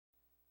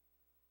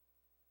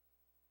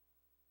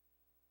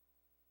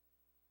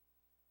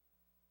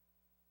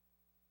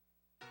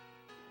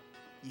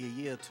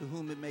Yeah, to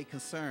whom it may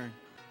concern.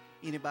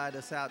 Anybody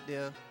that's out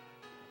there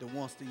that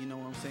wants to, you know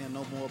what I'm saying,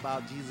 know more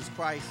about Jesus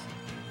Christ,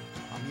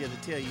 I'm here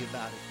to tell you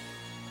about it.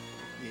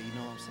 Yeah, you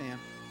know what I'm saying?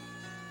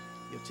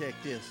 Yo, check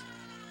this.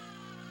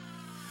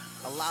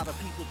 A lot of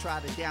people try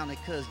to down it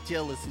cause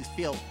jealousy's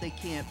felt. They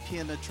can't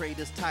penetrate,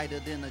 it's tighter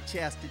than a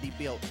chastity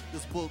belt.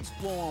 This book's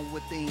flowing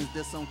with things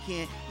that some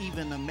can't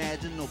even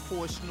imagine. No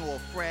portion or a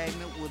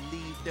fragment would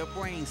leave their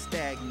brain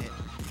stagnant.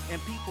 And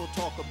people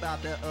talk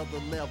about that other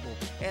level.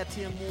 Add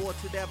 10 more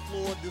to that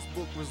floor, this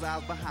book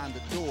resides behind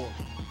the door.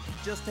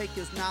 Just take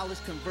its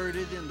knowledge, convert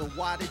it into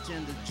wattage,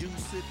 and the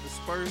juice it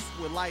dispersed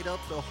will light up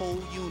the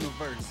whole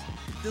universe.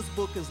 This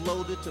book is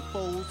loaded to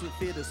folds.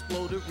 If it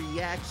exploded,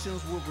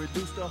 reactions will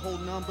reduce the whole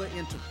number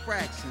into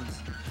fractions.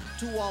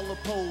 To all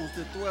opposed,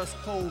 it thrusts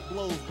cold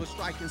blows, but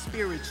striking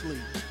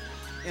spiritually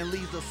and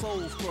leaves the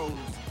souls froze.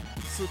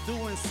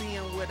 Subduing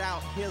sin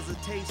without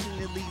hesitation,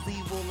 it leaves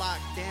evil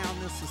locked down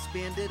in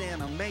suspended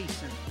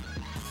animation.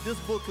 This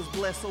book is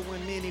blessed, so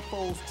when many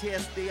foes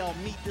test, they all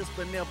meet this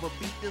but never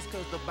beat this,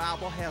 cause the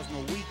Bible has no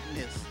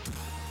weakness.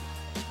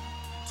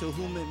 To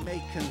whom it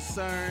may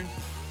concern,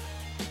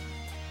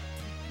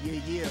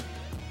 yeah.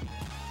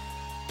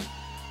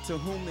 To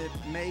whom it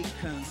may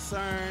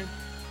concern,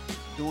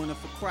 doing it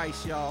for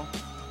Christ, y'all.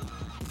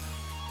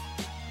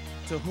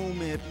 To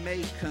whom it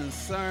may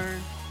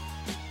concern,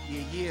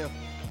 yeah.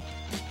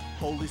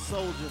 Holy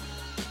soldier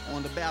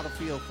on the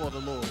battlefield for the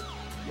Lord.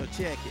 Yo,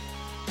 check it.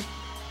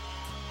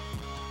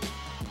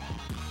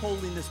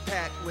 Holiness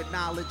packed with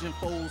knowledge and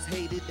foes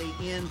hated. They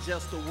end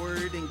just a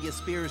word and get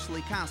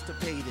spiritually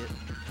constipated.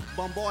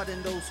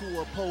 Bombarding those who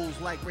oppose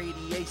like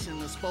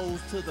radiation,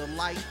 exposed to the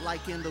light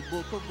like in the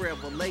book of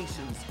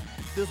Revelations.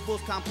 This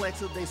book's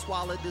complex if they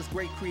swallowed this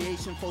great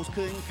creation. Folks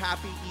couldn't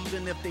copy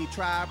even if they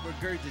tried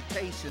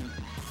regurgitation.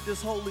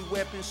 This holy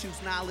weapon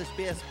shoots knowledge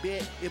best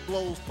bet. It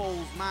blows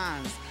foes'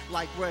 minds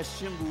like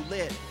Russian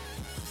roulette.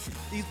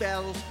 These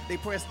battles, they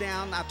press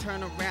down, I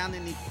turn around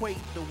and equate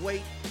the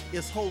weight.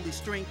 Its holy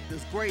strength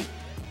is great.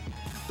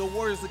 The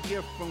word's a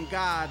gift from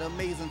God,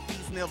 amazing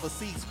feats never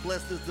cease.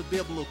 Blessed is the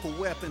biblical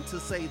weapon, to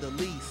say the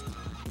least.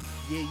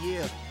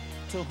 Yeah.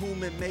 To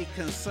whom it may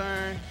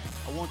concern,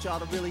 I want y'all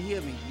to really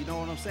hear me, you know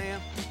what I'm saying?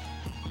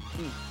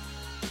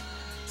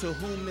 To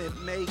whom it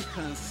may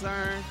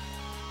concern,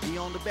 we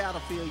on the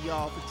battlefield,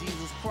 y'all, for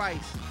Jesus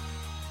Christ.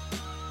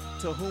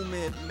 To whom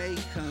it may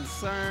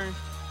concern,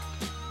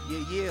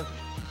 yeah.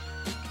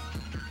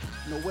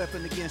 No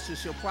weapon against you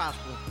shall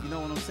prosper, you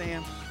know what I'm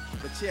saying?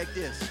 But check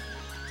this,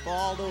 for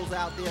all those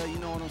out there, you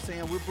know what I'm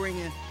saying, we're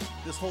bringing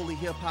this holy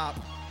hip-hop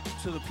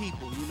to the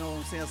people, you know what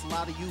I'm saying? There's a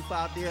lot of youth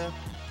out there,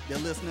 they're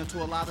listening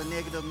to a lot of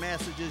negative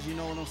messages, you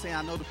know what I'm saying?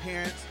 I know the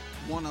parents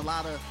want a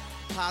lot of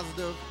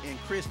positive and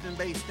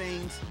Christian-based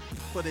things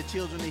for their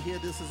children to hear.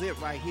 This is it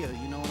right here,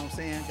 you know what I'm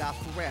saying?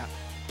 Gospel rap,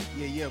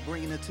 yeah,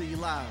 bringing it to you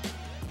live.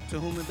 To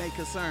whom it may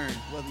concern,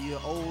 whether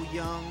you're old,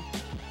 young,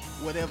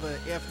 whatever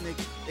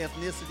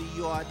ethnicity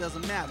you are, it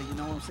doesn't matter, you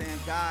know what I'm saying?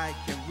 God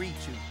can reach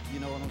you, you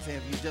know what I'm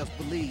saying? If you just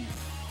believe,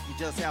 you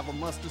just have a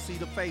mustard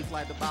seed of faith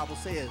like the Bible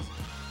says,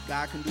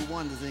 God can do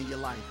wonders in your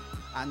life.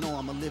 I know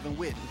I'm a living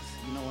witness,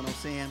 you know what I'm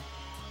saying?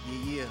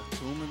 Yeah, to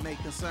whom it may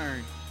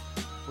concern,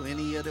 for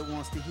any ear that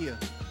wants to hear,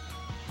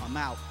 I'm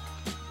out.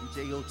 I'm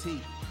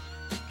J.O.T,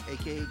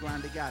 aka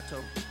Grande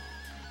Gato,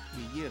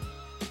 yeah.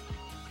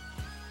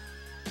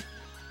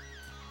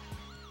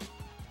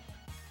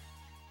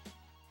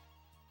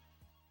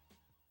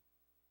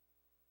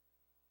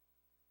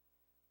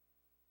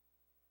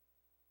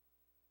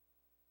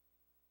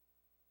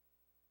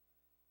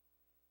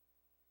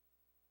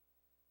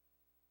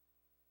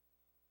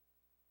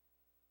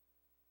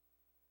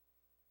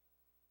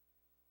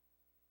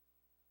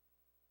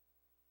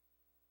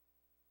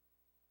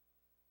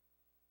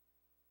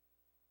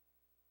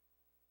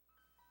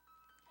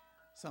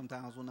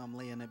 Sometimes when I'm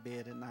laying in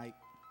bed at night,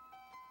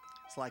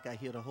 it's like I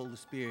hear the Holy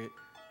Spirit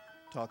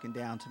talking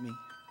down to me,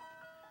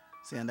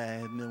 saying that I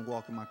haven't been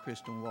walking my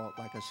Christian walk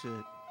like I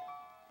should.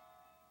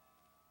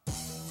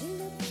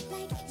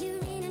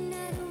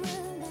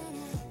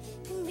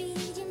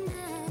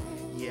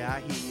 Yeah, I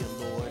hear you,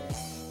 Lord.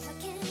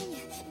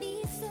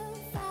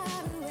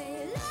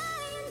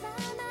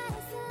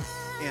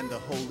 And the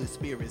Holy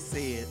Spirit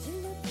said,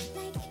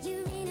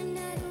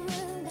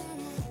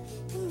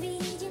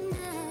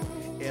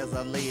 as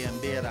I lay in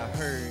bed, I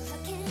heard,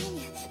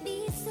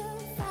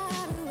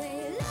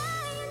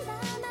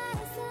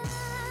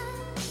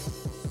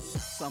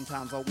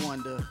 sometimes I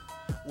wonder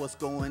what's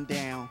going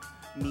down.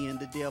 Me and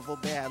the devil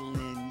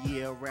battling,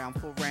 yeah, round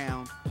for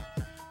round,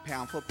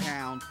 pound for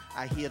pound.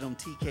 I hear them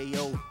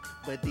TKO,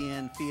 but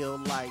then feel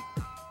like,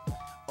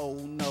 oh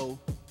no,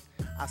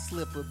 I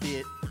slip a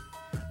bit.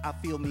 I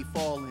feel me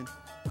falling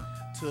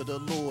to the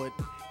Lord.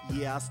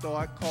 Yeah, I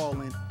start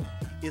calling.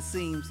 It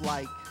seems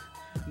like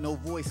no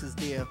voice is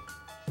there.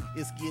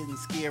 It's getting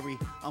scary.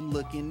 I'm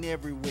looking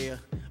everywhere.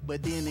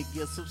 But then it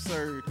gets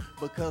absurd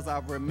because I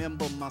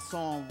remember my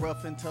song,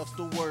 Rough and Tough's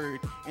the word.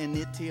 And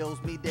it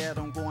tells me that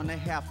I'm going to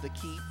have to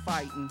keep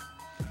fighting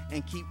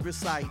and keep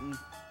reciting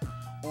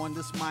on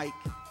this mic.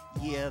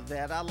 Yeah,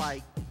 that I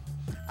like.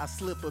 I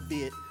slip a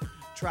bit,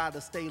 try to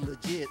stay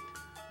legit,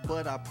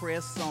 but I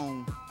press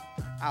on.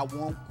 I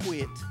won't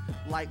quit,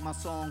 like my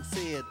song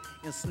said,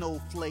 and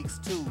snowflakes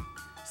too.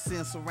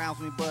 Sin surrounds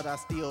me, but I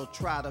still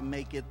try to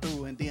make it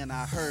through. And then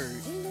I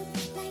heard, You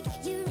look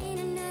like you're in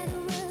another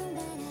world,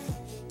 but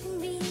I can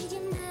read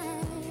your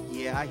mind.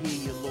 yeah, I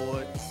hear you,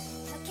 Lord.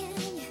 How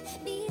can you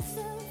be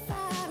so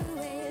far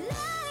away,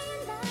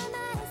 lying by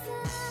my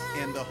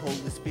side? And the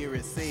Holy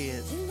Spirit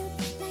says, You look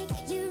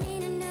like you're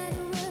in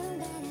another world,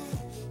 but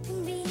I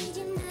can read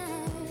your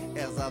mind.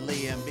 as I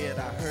lay in bed,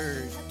 I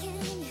heard, How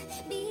can you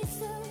be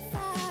so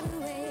far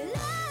away,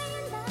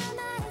 lying by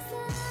my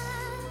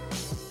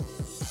side?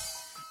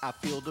 I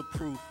feel the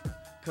proof,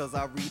 cause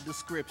I read the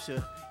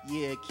scripture.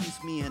 Yeah, it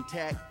keeps me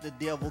intact, the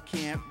devil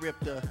can't rip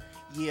the,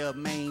 yeah,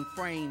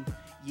 mainframe.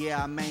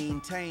 Yeah, I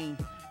maintain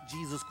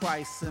Jesus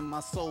Christ in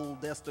my soul,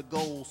 that's the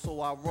goal,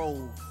 so I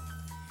roll.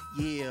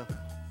 Yeah,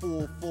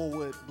 full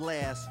forward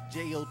blast,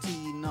 J.O.T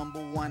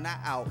 #1, I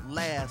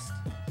outlast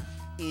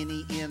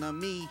any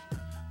enemy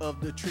of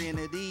the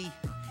Trinity.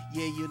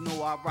 Yeah, you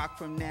know I rock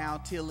from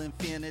now till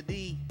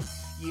infinity.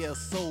 Yeah,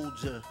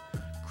 soldier,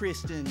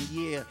 Christian,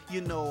 yeah,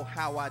 you know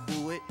how I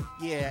do it.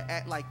 Yeah,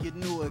 act like you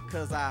knew it,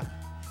 cause I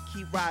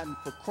keep riding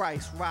for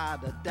Christ, ride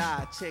or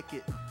die, check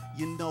it.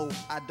 You know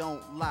I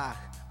don't lie,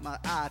 my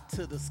eye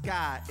to the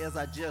sky as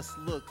I just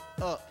look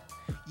up.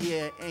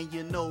 Yeah, and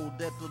you know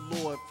that the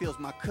Lord fills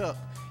my cup.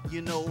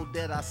 You know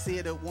that I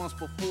said it once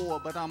before,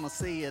 but I'ma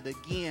say it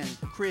again.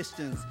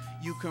 Christians,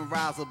 you can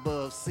rise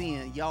above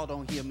sin. Y'all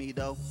don't hear me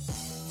though.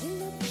 You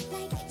look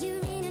like you're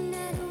in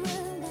another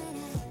world, but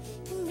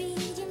I can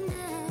read your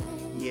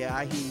mind. Yeah,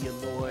 I hear you,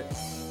 Lord.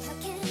 How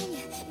can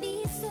you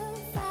be so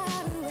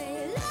far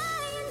away,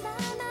 lying by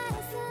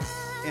my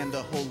side? And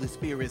the Holy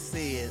Spirit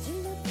says, You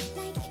look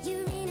like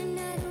you're in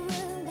another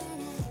world, but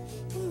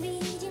I can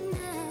read your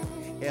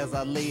mind. as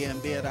I lay in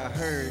bed, I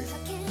heard, How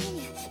can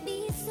you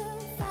be so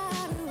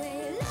far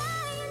away,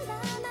 lying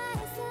by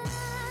my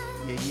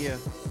side? yeah.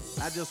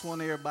 I just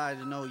want everybody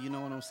to know, you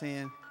know what I'm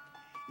saying?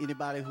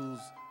 Anybody who's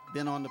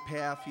been on the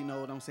path, you know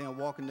what I'm saying,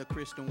 walking the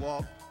Christian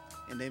walk,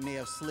 and they may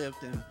have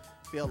slipped and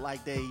felt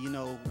like they, you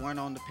know, weren't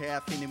on the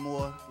path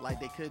anymore, like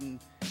they couldn't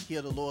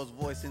hear the Lord's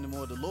voice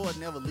anymore. The Lord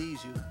never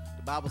leaves you.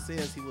 The Bible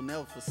says he will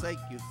never forsake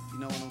you, you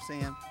know what I'm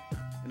saying?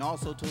 And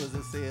also to us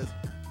it says,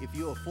 if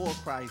you are for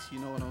Christ, you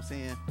know what I'm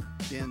saying,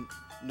 then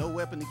no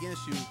weapon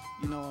against you,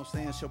 you know what I'm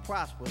saying, shall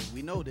prosper.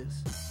 We know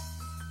this.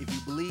 If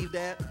you believe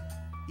that,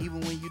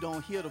 even when you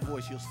don't hear the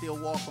voice, you'll still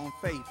walk on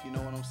faith, you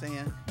know what I'm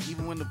saying?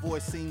 Even when the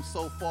voice seems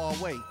so far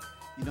away,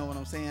 you know what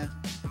I'm saying?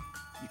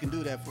 You can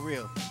do that for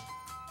real.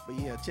 But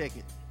yeah, check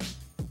it.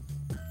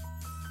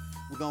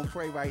 We're gonna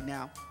pray right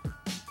now.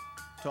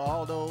 To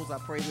all those, I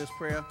pray this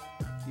prayer,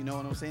 you know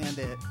what I'm saying,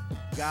 that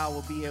God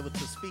will be able to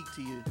speak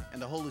to you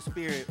and the Holy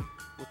Spirit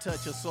will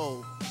touch your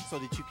soul so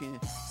that you can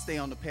stay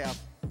on the path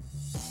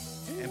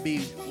and be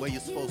where you're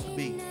supposed to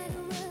be.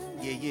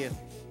 Yeah.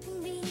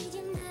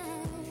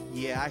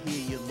 Yeah, I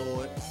hear you,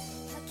 Lord.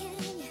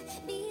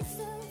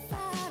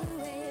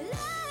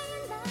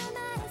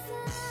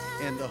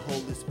 And the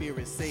Holy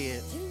Spirit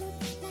said,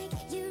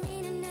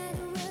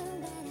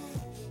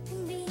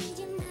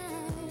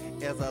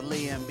 as I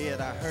lay in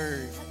bed, I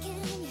heard,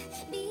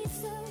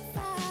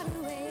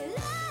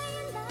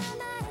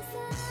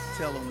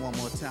 tell him one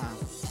more time.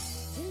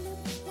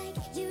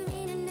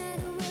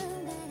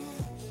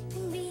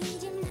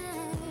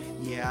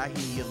 Yeah, I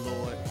hear you,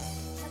 Lord.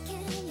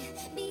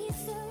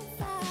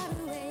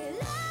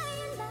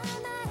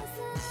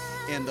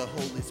 And the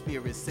Holy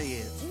Spirit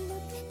said,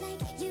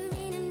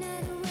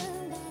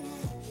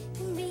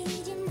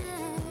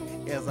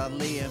 as I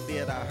lay in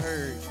bed, I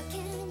heard.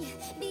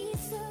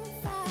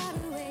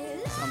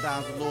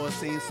 Sometimes the Lord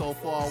seems so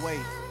far away,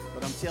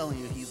 but I'm telling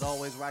you, he's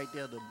always right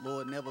there. The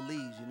Lord never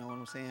leaves, you know what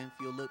I'm saying? If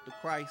you'll look to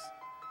Christ,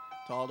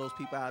 to all those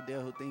people out there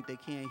who think they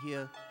can't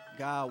hear,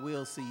 God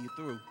will see you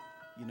through.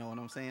 You know what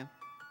I'm saying?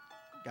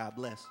 God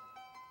bless.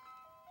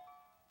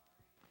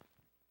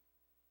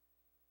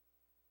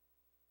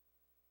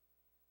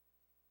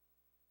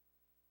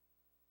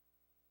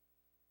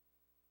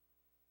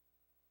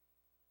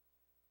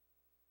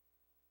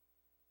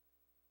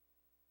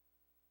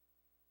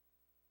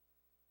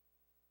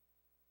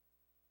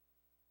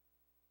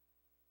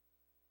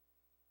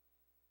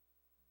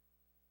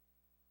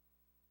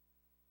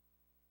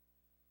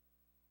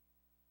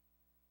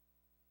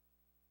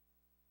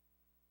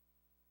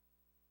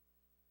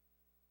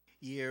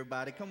 Yeah,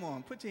 everybody, come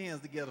on. Put your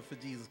hands together for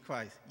Jesus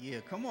Christ.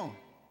 Yeah, come on.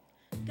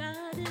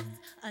 God is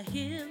a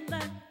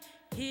healer,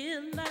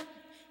 healer,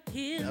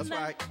 healer. That's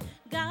right.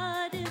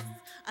 God is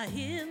a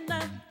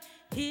healer,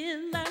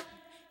 healer,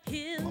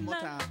 healer. One more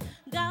time.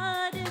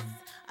 God is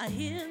a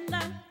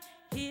healer,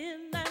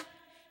 healer,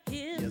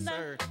 healer. Yes,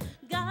 sir.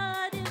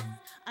 God is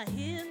a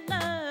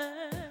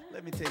healer.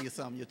 Let me tell you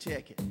something. You'll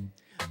check it.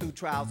 Through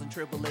trials and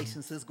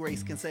tribulations, His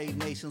grace can save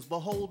nations.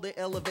 Behold the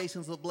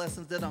elevations of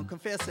blessings that I'm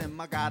confessing.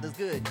 My God is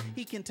good.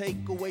 He can take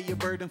away your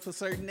burden for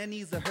certain, and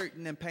He's a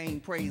hurting and pain.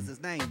 Praise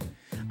His name.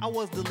 I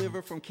was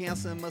delivered from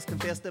cancer and must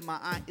confess that my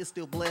aunt is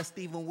still blessed,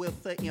 even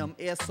with the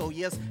MS. So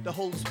yes, the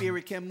Holy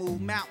Spirit can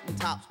move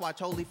mountaintops. Watch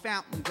holy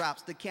fountain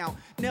drops to count.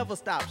 Never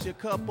stops. Your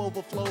cup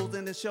overflows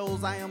and it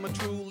shows I am a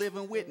true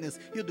living witness.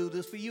 He'll do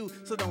this for you,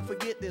 so don't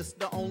forget this.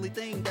 The only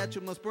thing that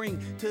you must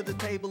bring to the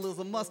table is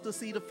a mustard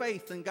seed of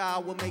faith, and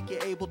God will make you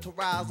able to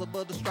rise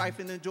above the strife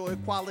and enjoy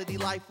quality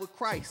life with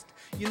Christ.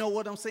 You know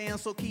what I'm saying?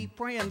 So keep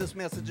praying. This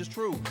message is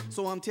true.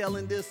 So I'm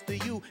telling this to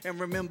you, and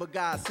remember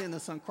God sent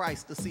His Son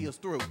Christ to see us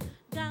through.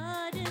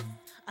 God is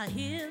a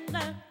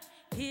healer,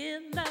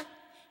 healer,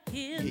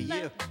 healer.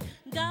 Yeah.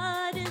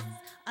 God is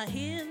a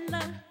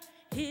healer,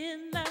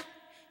 healer,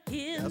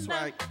 healer. That's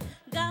right.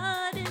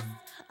 God is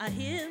a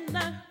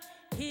healer,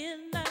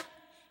 healer,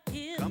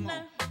 healer. Come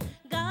on.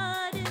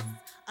 God is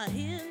a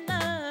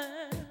healer.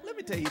 Let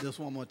me tell you this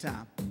one more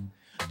time.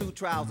 Through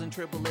trials and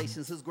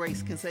tribulations, His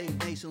grace can save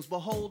nations.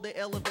 Behold the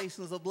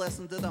elevations of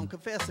blessings that I'm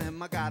confessing.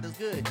 My God is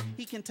good.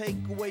 He can take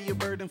away your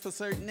burden for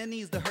certain, and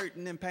He's the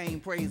hurting and pain.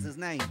 Praise His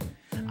name.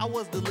 I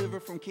was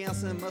delivered from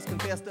cancer and must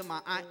confess that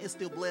my aunt is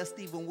still blessed,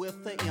 even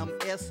with the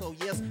MS. So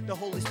yes, the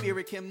Holy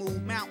Spirit can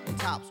move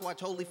mountaintops. Watch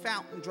holy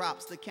fountain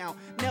drops to count.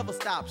 Never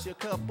stops. Your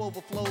cup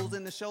overflows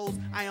and it shows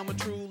I am a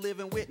true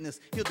living witness.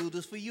 He'll do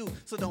this for you,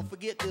 so don't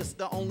forget this.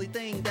 The only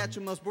thing that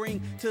you must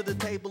bring to the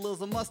table is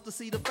a mustard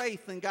seed of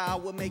faith, and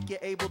God will make you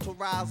able to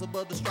rise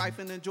above the strife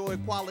and enjoy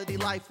quality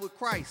life with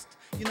Christ.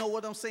 You know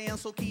what I'm saying?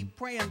 So keep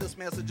praying. This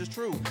message is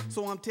true.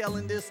 So I'm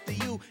telling this to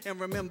you, and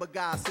remember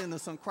God sent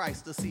His Son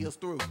Christ to see us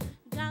through.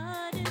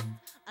 God is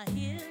a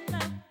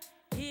healer,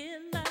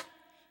 healer,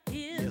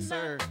 healer. Yes,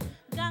 sir.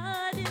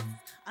 God is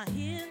a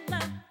healer,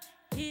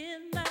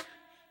 healer,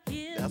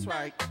 healer. That's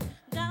right.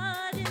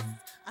 God is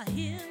a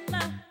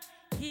healer,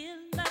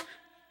 healer,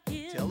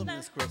 healer. Tell him,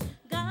 Miss Crystal.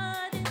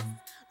 God is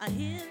a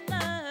healer.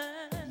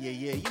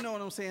 Yeah, you know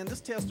what I'm saying?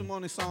 This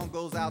testimony song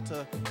goes out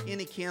to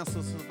any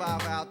cancer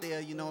survivor out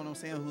there, you know what I'm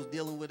saying, who's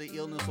dealing with an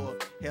illness or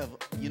have,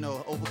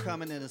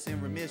 overcoming it and it's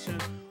in remission.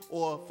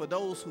 Or for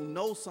those who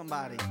know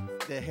somebody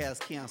that has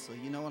cancer,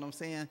 you know what I'm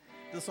saying?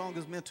 This song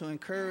is meant to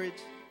encourage.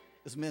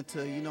 It's meant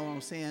to, you know what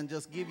I'm saying,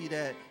 just give you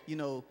that,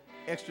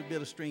 extra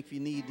bit of strength you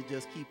need to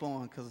just keep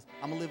on. Because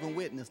I'm a living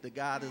witness that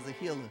God is a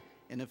healer.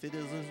 And if it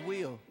is His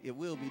will, it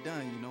will be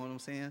done, you know what I'm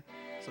saying?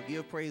 So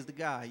give praise to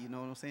God, you know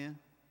what I'm saying?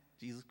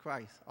 Jesus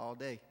Christ, all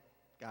day.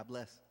 God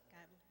bless.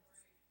 God bless.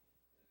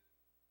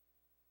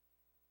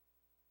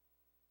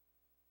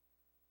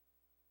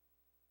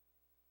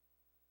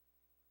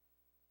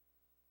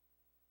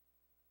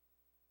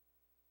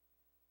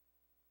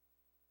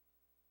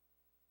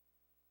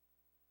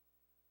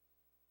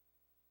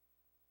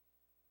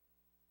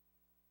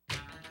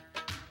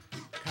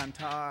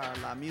 Cantar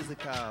la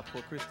música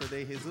por Cristo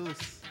de Jesús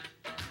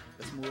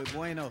es muy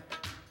bueno.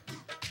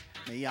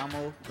 Me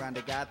llamo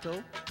Grande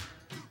Gato.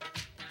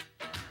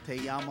 Te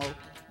llamo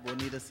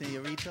Bonita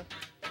Señorita.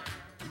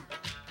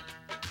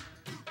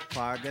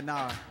 Para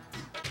ganar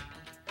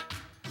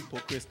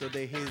por Cristo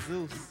de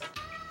Jesús.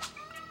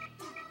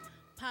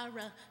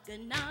 Para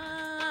ganar.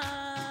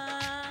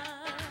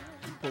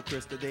 Por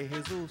Cristo de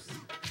Jesús.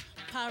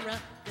 Para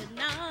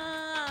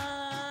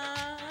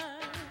ganar.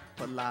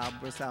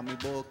 Palabras a mi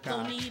boca.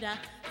 Bonita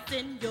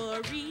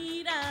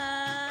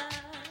señorita.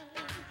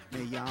 Me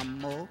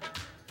llamo.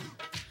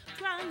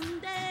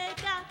 Grande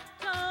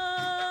gato.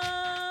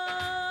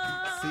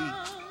 Sí,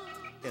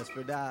 es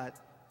verdad.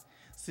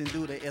 Sin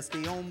duda,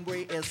 este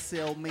hombre es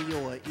el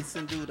mayor y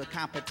sin duda,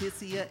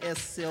 competencia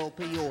es el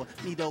peor.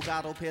 Mi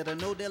dogado, pero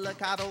no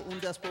delicado, un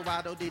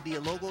desperado de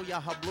diálogo, ya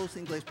hablos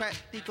inglés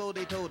práctico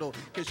de todo.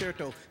 Que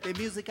cierto, de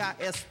música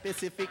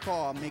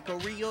específica, me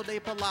corrillo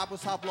de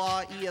palabras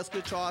hablar y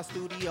escuchar,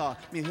 estudiar.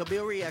 Mi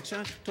habitual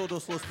reacción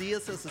todos los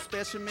días es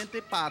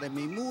especialmente para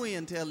mí, muy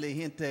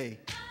inteligente.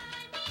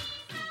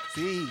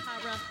 Sí,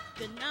 Para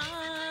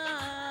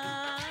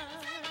ganar.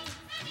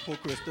 por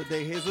Cristo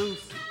de Jesús.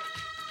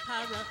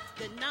 Para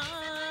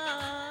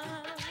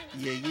ganar.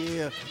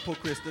 Yeah, por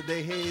Cristo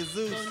de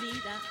Jesús.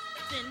 Bonita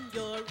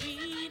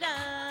señorita.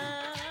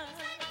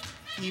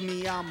 Y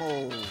me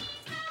amo.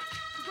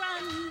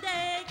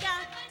 Grande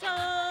gato.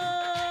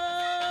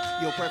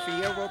 Yo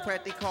prefiero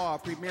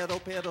practicar primero,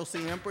 pero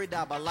siempre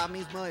daba la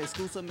misma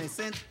excusa. Me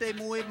siente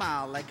muy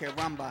mal, like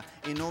caramba.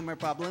 Enormes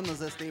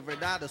problemas, es de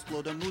verdad.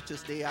 Explotan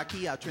muchos de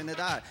aquí a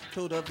Trinidad.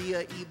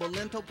 Todavía iba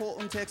lento por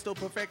un texto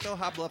perfecto.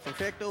 Habla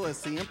perfecto, es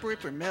siempre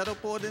primero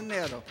por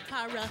dinero.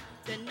 Para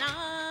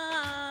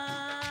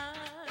ganar.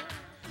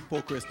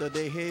 Por Cristo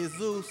de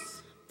Jesús.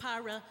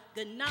 Para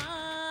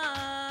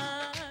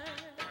ganar.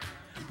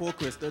 Por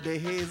Cristo de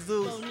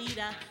Jesús.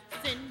 Bonita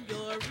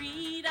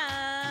señorita.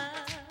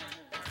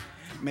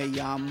 Me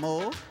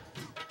llamo.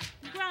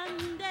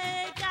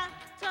 Grande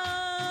gato.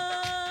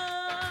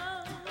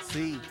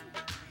 Sí,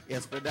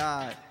 es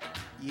verdad.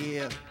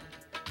 Yeah.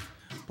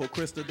 Por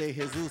Cristo de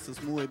Jesús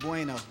es muy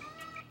bueno.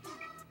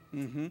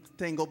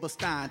 Tengo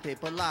bastante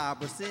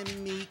palabras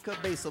en mi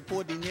cabeza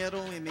por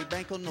dinero en mi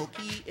banco no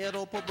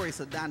quiero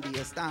pobreza. ¿Dónde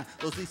están?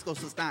 Los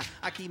discos están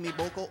aquí mi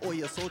boca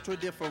hoy es otro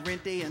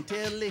diferente,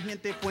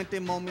 inteligente, fuente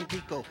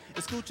momentico.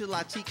 Escucha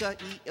la chica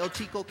y el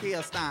chico que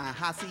están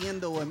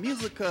haciendo en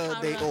música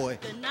de hoy.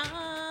 The night.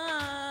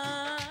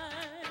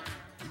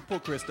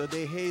 Por Cristo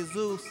de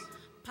Jesús,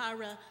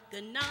 Para the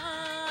night.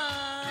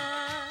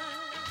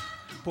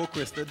 por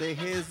Cristo de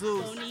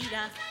Jesús.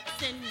 Bonita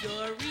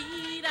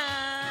señorita.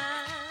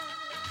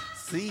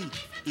 Sí,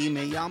 y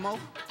me llamo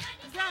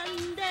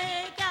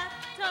Grande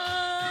gato.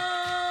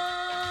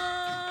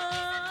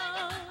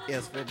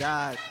 es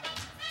verdad.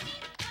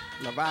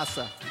 La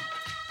raza,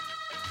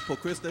 por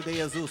Cristo de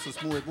Jesús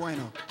es muy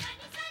bueno.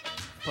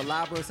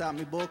 Palabras a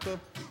mi boca.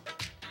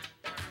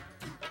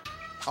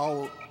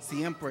 Oh,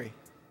 siempre,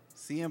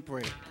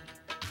 siempre.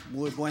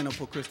 Muy bueno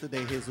por Cristo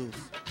de Jesús.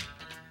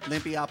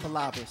 Limpia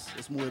palabras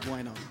es muy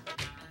bueno.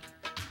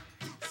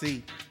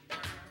 Sí,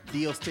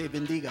 Dios te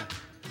bendiga.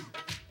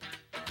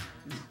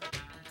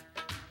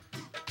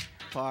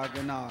 Para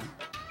ganar.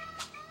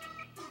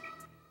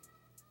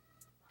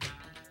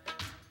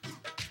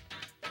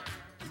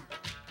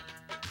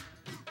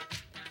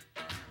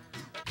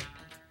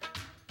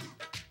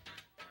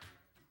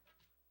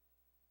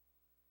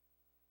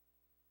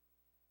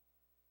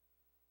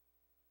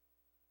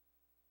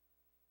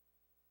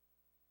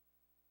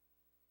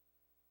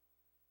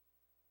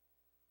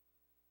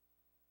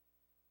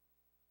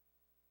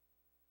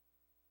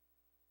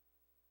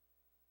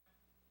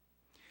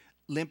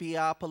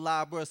 Limpia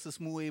palabras es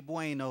muy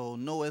bueno,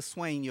 no es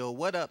sueño.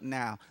 What up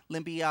now?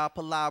 Limpia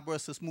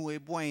palabras es muy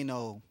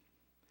bueno.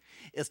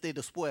 Estoy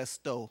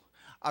dispuesto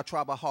a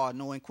trabajar,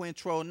 no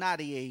encuentro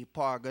nadie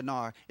para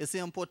ganar. Es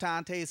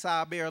importante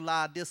saber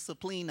la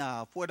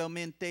disciplina,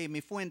 fuertemente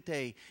mi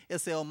fuente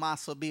es el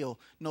más hábil.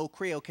 No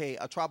creo que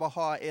a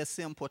trabajar es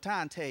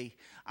importante.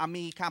 A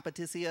mi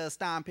competencia es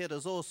tan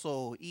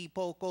perezoso y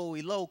poco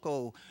y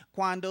loco.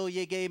 Cuando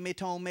llegué me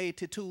tomé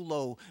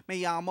título, me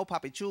llamo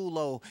Papi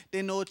Chulo.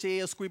 De noche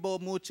escribo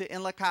mucho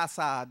en la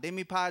casa de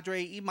mi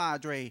padre y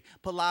madre.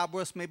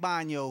 Palabras me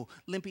baño,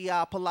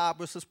 limpia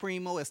palabras es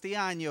primo este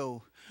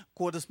año.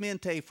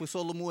 Cortesmente, fui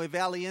solo muy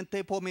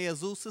valiente por mi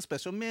Jesús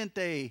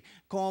especialmente.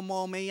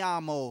 Como me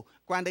llamo,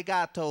 grande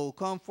gato,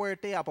 con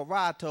fuerte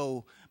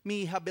aparato.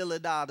 Mi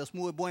habilidad es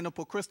muy buena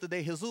por Cristo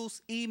de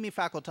Jesús y mi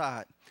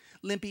facultad.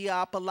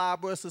 Limpia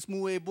palabras es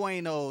muy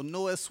bueno,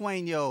 no es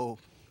sueño.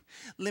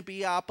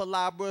 Limpia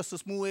palabras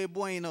es muy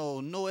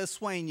bueno, no es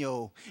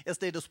sueño.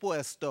 Estoy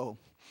dispuesto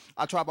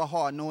a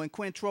trabajar, no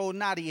encuentro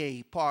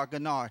nadie para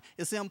ganar.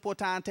 Es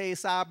importante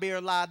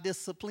saber la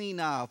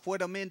disciplina,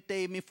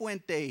 fuertemente mi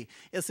fuente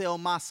es el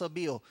más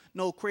hábil.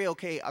 No creo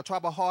que a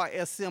trabajar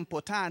es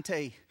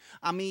importante.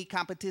 A mi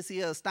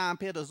competencia es tan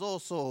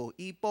perezoso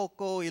y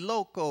poco y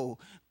loco.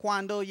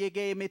 Cuando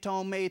llegué me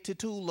tomé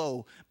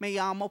título, me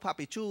llamo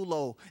Papi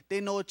Chulo. De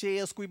noche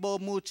escribo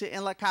mucho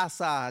en la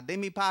casa de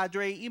mi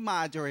padre y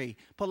madre.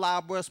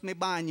 Palabras me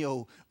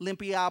baño,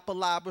 limpia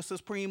palabras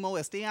es primo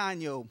este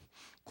año.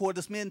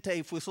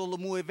 Cortesmente, fui solo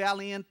muy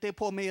valiente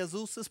por mi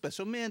Jesús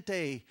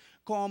especialmente.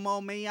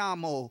 Como me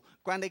llamo,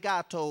 grande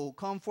gato,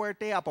 con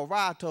fuerte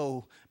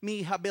aparato.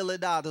 Mi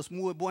habilidad es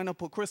muy buena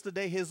por Cristo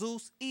de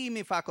Jesús y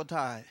mi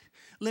facultad.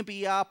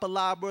 Limpia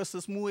palabras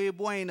es muy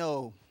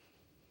bueno.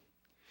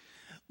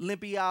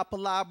 Limpia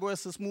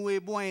palabras es muy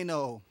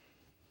bueno.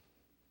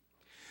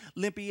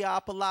 Limpia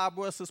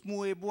palabras es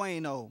muy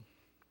bueno.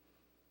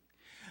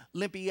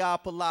 Limpia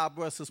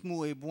palabras es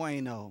muy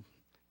bueno.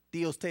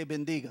 Dios te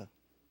bendiga.